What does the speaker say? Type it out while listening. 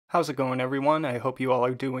How's it going, everyone? I hope you all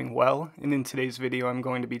are doing well, and in today's video I'm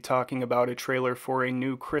going to be talking about a trailer for a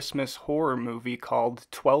new Christmas horror movie called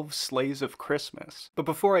 12 Sleighs of Christmas. But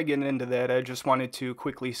before I get into that, I just wanted to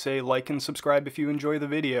quickly say like and subscribe if you enjoy the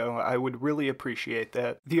video. I would really appreciate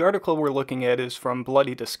that. The article we're looking at is from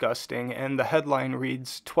Bloody Disgusting, and the headline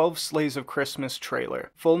reads, 12 Sleighs of Christmas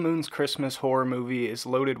trailer. Full Moon's Christmas horror movie is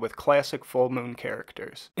loaded with classic Full Moon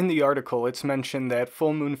characters. In the article, it's mentioned that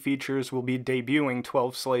Full Moon Features will be debuting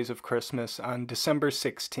 12 Sleighs of Christmas on December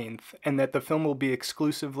 16th, and that the film will be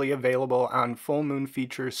exclusively available on Full Moon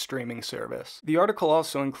Features streaming service. The article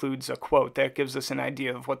also includes a quote that gives us an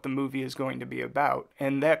idea of what the movie is going to be about,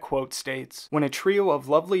 and that quote states, "When a trio of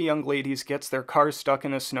lovely young ladies gets their cars stuck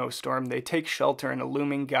in a snowstorm, they take shelter in a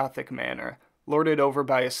looming Gothic manor, lorded over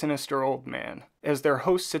by a sinister old man. As their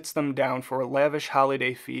host sits them down for a lavish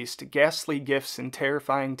holiday feast, ghastly gifts and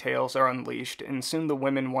terrifying tales are unleashed, and soon the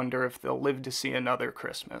women wonder if they'll live to see another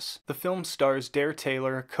Christmas." The film stars Dare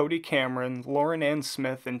Taylor, Cody Cameron, Lauren Ann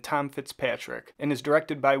Smith, and Tom Fitzpatrick, and is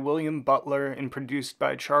directed by William Butler and produced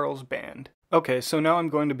by Charles Band. Okay, so now I'm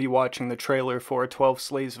going to be watching the trailer for 12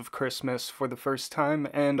 Sleighs of Christmas for the first time,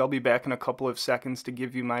 and I'll be back in a couple of seconds to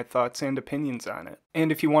give you my thoughts and opinions on it.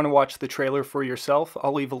 And if you want to watch the trailer for yourself,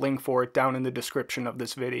 I'll leave a link for it down in the description of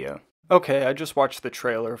this video. Okay, I just watched the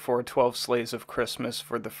trailer for 12 Sleighs of Christmas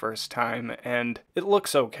for the first time, and it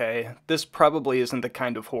looks okay. This probably isn't the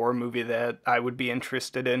kind of horror movie that I would be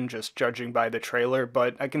interested in just judging by the trailer,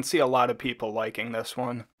 but I can see a lot of people liking this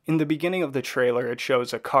one. In the beginning of the trailer, it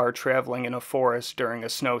shows a car traveling in a forest during a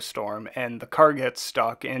snowstorm, and the car gets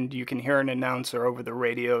stuck, and you can hear an announcer over the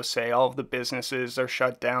radio say all of the businesses are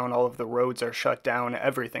shut down, all of the roads are shut down,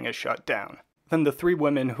 everything is shut down. Then the three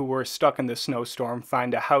women who were stuck in the snowstorm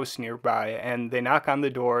find a house nearby, and they knock on the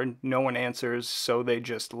door, no one answers, so they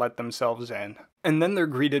just let themselves in. And then they're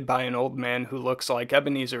greeted by an old man who looks like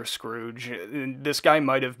Ebenezer Scrooge. This guy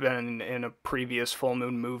might have been in a previous Full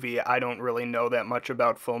Moon movie. I don't really know that much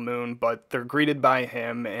about Full Moon, but they're greeted by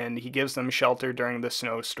him, and he gives them shelter during the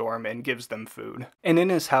snowstorm and gives them food. And in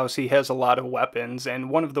his house, he has a lot of weapons, and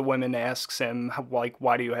one of the women asks him, like,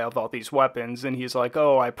 why do you have all these weapons? And he's like,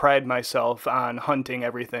 oh, I pride myself on hunting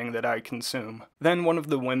everything that I consume. Then one of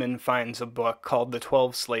the women finds a book called The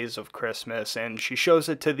 12 Sleighs of Christmas, and she shows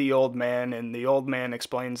it to the old man, and the old man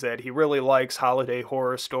explains that he really likes holiday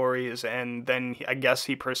horror stories, and then I guess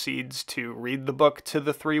he proceeds to read the book to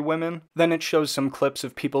the three women. Then it shows some clips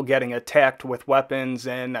of people getting attacked with weapons,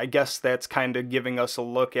 and I guess that's kind of giving us a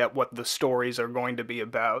look at what the stories are going to be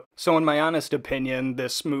about. So in my honest opinion,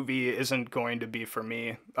 this movie isn't going to be for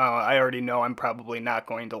me. I already know I'm probably not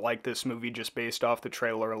going to like this movie just based off the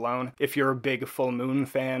trailer alone. If you're a big Full Moon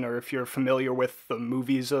fan, or if you're familiar with the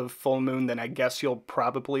movies of Full Moon, then I guess you'll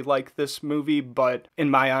probably like this movie, but in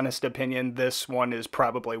my honest opinion, this one is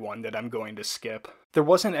probably one that I'm going to skip. There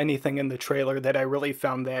wasn't anything in the trailer that I really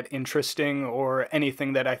found that interesting or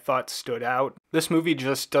anything that I thought stood out. This movie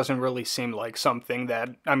just doesn't really seem like something that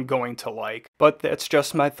I'm going to like. But that's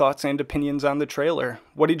just my thoughts and opinions on the trailer.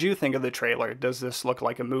 What did you think of the trailer? Does this look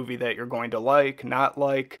like a movie that you're going to like, not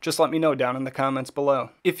like? Just let me know down in the comments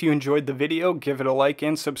below. If you enjoyed the video, give it a like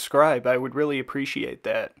and subscribe. I would really appreciate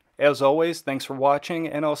that. As always, thanks for watching,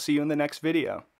 and I'll see you in the next video.